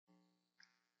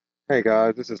Hey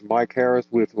guys, this is Mike Harris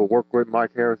with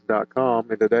workwithmikeharris.com,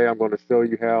 and today I'm going to show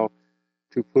you how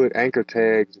to put anchor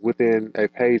tags within a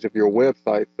page of your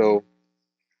website. So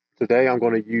today I'm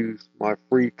going to use my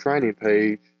free training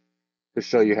page to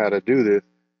show you how to do this.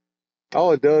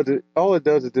 All it does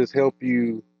is just help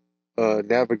you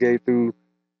navigate through,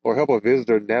 or help a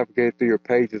visitor navigate through your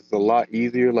page. It's a lot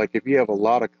easier. Like if you have a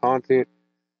lot of content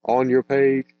on your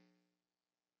page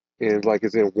and like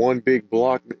it's in one big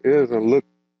block, it doesn't look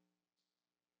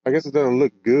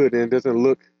good, and it doesn't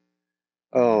look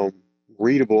um,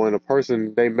 readable, and a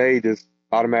person they may just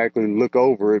automatically look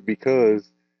over it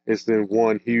because it's in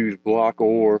one huge block,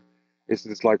 or it's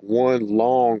just like one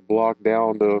long block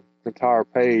down the entire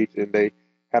page, and they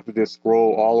have to just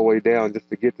scroll all the way down just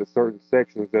to get to certain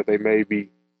sections that they may be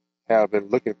have been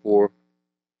looking for.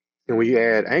 And when you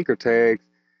add anchor tags,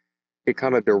 it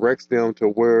kind of directs them to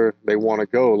where they want to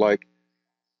go. Like,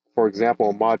 for example,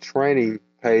 on my training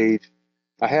page,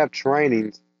 I have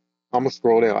trainings. I'm gonna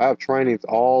scroll down. I have trainings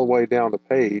all the way down the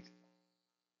page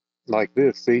like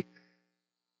this, see?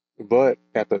 But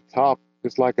at the top,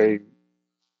 it's kind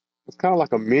of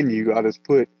like a menu. I just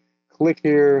put click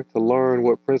here to learn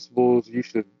what principles you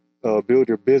should build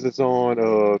your business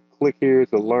on. Click here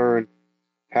to learn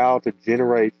how to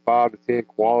generate 5 to 10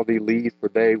 quality leads per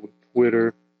day with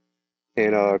Twitter.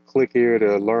 And click here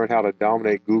to learn how to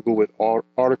dominate Google with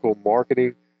article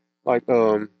marketing. Like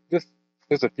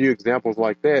just a few examples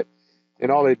like that.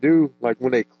 And all they do, like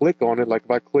when they click on it, like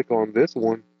if I click on this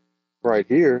one right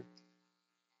here,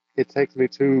 it takes me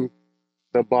to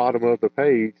the bottom of the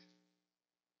page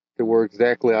to where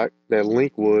exactly that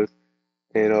link was,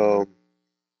 and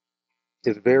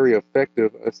it's very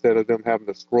effective instead of them having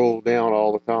to scroll down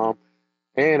all the time.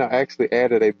 And I actually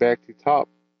added a back to top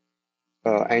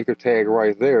anchor tag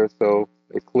right there, so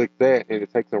they click that and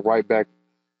it takes them right back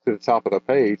to the top of the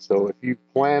page. So if you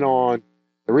plan on,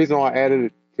 the reason why I added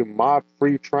it to my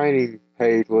free training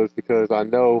page was because I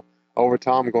know over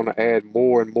time I'm going to add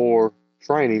more and more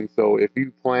training. So if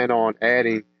you plan on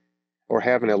adding or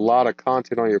having a lot of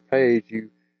content on your page,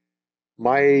 you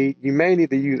may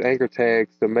need to use anchor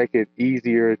tags to make it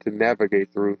easier to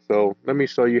navigate through. So let me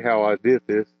show you how I did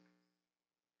this.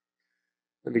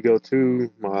 Let me go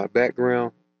to my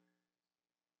background.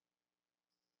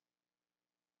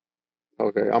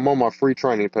 Okay, I'm on my free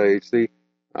training page. See,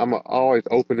 I'm always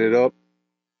open it up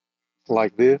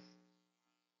like this.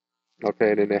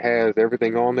 Okay, and then it has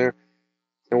everything on there.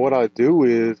 And what I do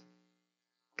is,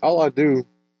 all I do,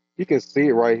 you can see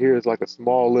it right here is like a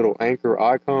small little anchor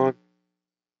icon.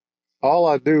 All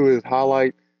I do is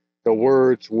highlight the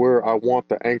words where I want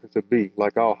the anchor to be.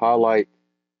 Like I'll highlight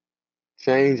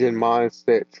change in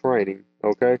mindset training.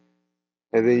 Okay.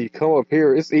 And then you come up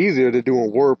here. It's easier to do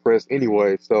in WordPress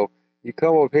anyway. So you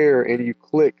come up here and you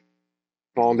click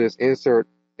on this insert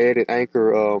edit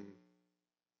anchor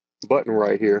button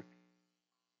right here.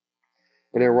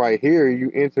 And then right here, you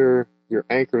enter your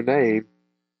anchor name.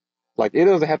 Like it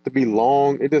doesn't have to be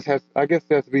long. It just has, I guess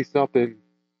it has to be something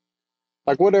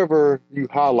like whatever you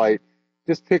highlight.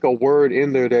 Just pick a word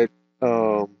in there that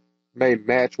um, may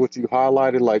match what you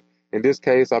highlighted. Like in this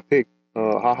case, I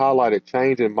highlighted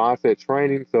change in mindset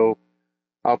training. So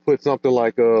I'll put something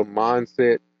like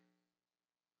mindset.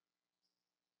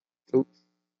 Oops,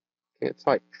 can't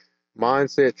type.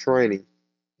 Mindset training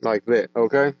like that.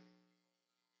 Okay.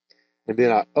 And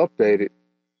then I update it.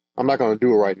 I'm not going to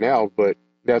do it right now, but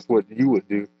that's what you would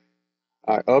do.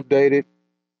 I update it.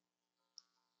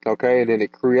 Okay. And then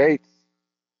it creates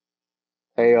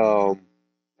a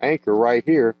anchor right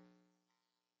here.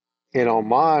 And on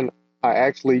mine, I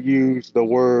actually use the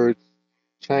words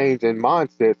change and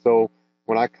mindset. So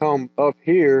when I come up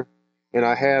here and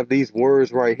I have these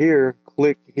words right here,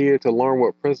 click here to learn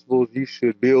what principles you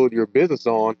should build your business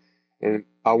on. And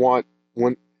I want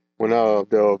when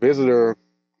the visitor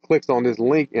clicks on this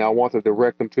link and I want to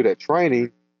direct them to that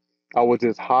training, I would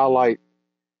just highlight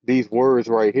these words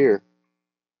right here.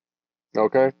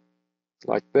 Okay,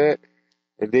 like that.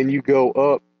 And then you go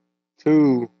up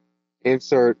to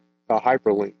insert a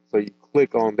hyperlink. So you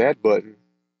click on that button.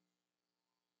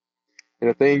 And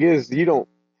the thing is, you don't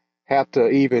have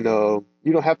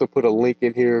to put a link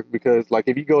in here, because like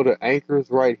if you go to anchors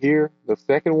right here, the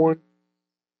second one,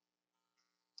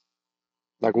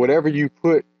 like whatever you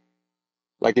put,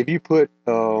 like if you put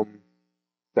the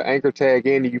anchor tag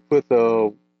in and you put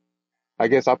I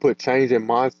guess I put change in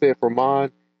mindset for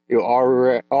mine,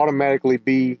 it'll automatically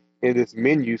be in this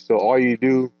menu. So all you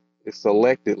do is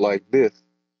select it like this,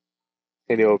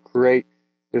 and it'll create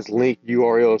this link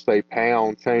URL, say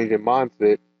pound change in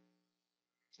mindset,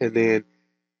 and then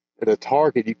the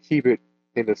target, you keep it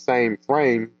in the same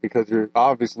frame because you're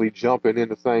obviously jumping in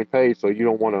the same page. So you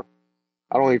don't want to,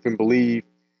 I don't even believe,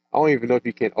 I don't even know if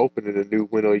you can open in a new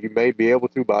window. You may be able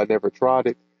to, but I never tried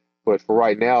it. But for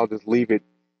right now, just leave it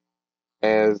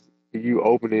as you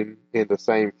opening in the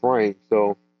same frame.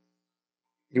 So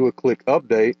you would click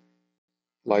update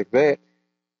like that,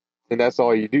 and that's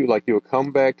all you do. Like you'll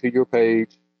come back to your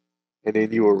page, and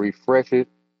then you will refresh it.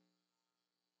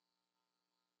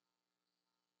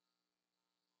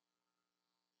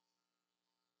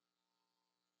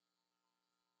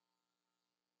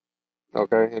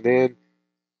 Okay, and then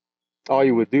all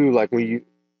you would do, like when you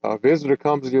a visitor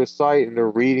comes to your site and they're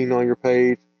reading on your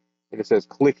page, and it says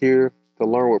click here to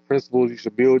learn what principles you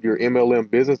should build your MLM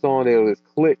business on, they'll just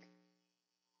click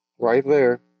right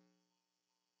there.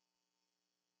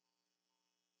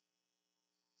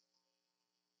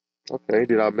 Okay,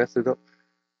 did I mess it up?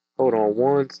 Hold on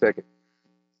 1 second.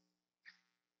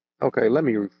 Okay, let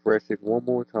me refresh it one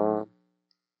more time.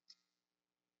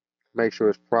 Make sure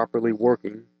it's properly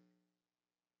working.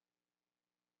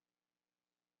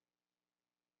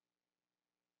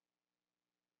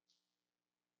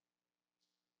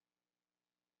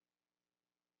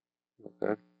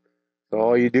 Okay. So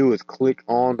all you do is click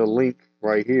on the link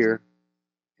right here,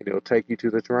 and it'll take you to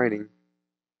the training.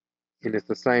 And it's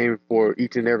the same for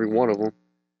each and every one of them.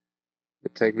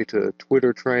 It'll take me to a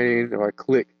Twitter training. If I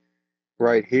click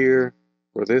right here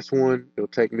for this one, it'll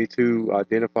take me to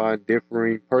identifying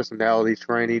differing personalities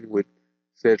training with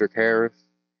Cedric Harris.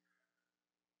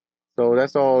 So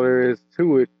that's all there is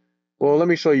to it. Well, let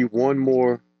me show you one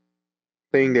more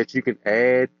thing that you can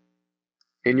add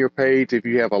in your page if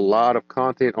you have a lot of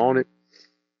content on it.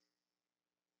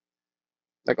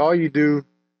 Like all you do,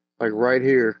 like right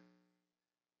here,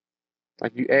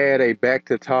 like you add a back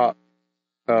to top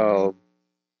uh,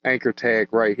 anchor tag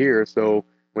right here. So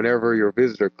whenever your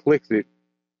visitor clicks it,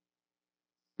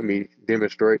 let me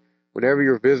demonstrate. Whenever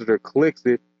your visitor clicks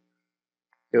it,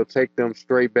 it'll take them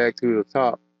straight back to the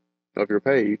top of your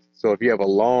page. So if you have a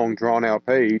long drawn out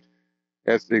page,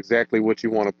 that's exactly what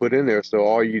you want to put in there. So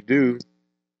all you do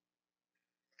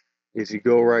is you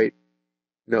go right,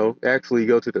 no, actually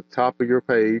go to the top of your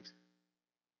page,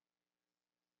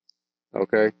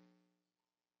 okay?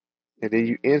 And then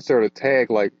you insert a tag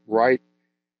like right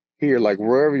here, like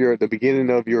wherever the beginning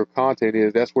of your content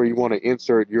is, that's where you want to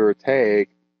insert your tag.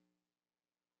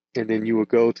 And then you would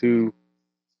go to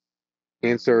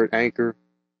insert anchor.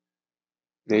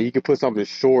 Now you can put something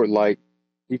short like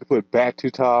you can put back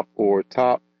to top or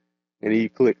top, and then you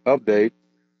click update.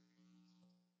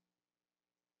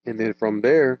 And then from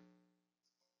there,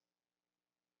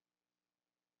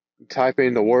 type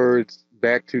in the words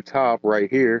back to top right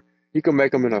here. You can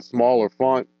make them in a smaller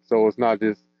font so it's not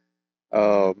just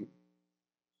um,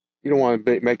 you don't want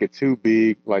to make it too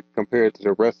big like compared to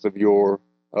the rest of your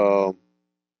um,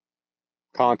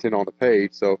 content on the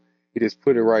page. So you just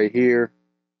put it right here,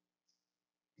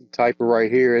 type it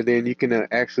right here, and then you can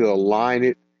actually align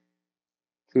it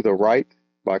to the right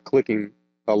by clicking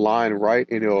align right,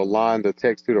 and it'll align the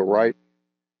text to the right.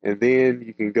 And then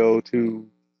you can go to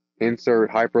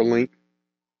insert hyperlink,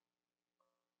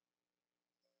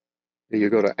 and you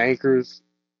go to anchors,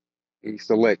 and you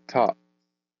select top,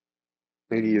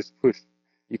 and you just push,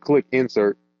 you click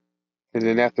insert, and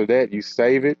then after that you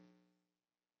save it.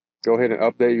 Go ahead and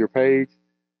update your page,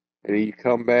 and then you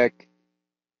come back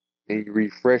and you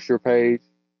refresh your page,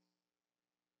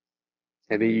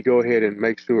 and then you go ahead and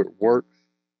make sure it works.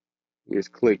 You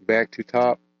just click back to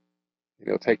top, and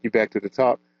it'll take you back to the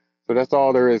top. So that's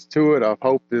all there is to it. I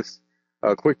hope this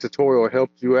quick tutorial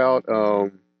helped you out.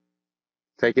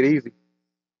 Take it easy.